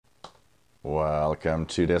Welcome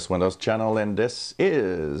to this Windows channel, and this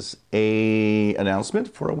is a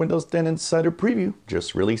announcement for a Windows 10 Insider Preview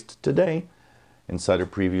just released today. Insider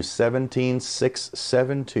Preview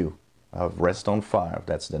 17672 of Redstone 5.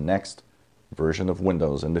 That's the next version of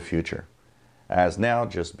Windows in the future. Has now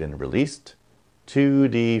just been released to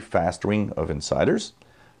the fast ring of insiders.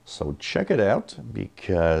 So check it out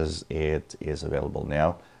because it is available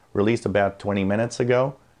now. Released about 20 minutes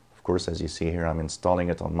ago. Of course, as you see here, I'm installing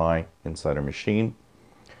it on my Insider machine.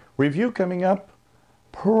 Review coming up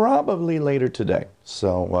probably later today.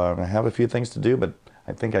 So I have a few things to do, but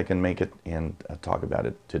I think I can make it and talk about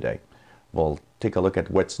it today. We'll take a look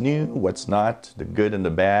at what's new, what's not, the good and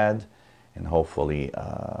the bad, and hopefully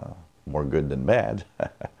more good than bad.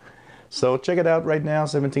 So check it out right now.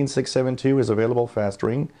 17672 is available, fast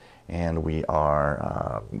ring, and we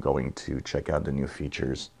are going to check out the new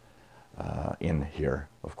features in here,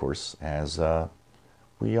 of course, as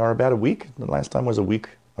we are about a week. The last time was a week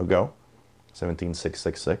ago,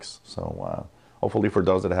 17666. So hopefully for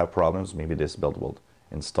those that have problems, maybe this build will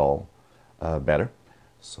install better.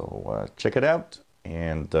 So check it out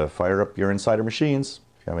and fire up your Insider machines.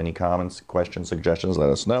 If you have any comments, questions, suggestions,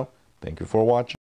 let us know. Thank you for watching.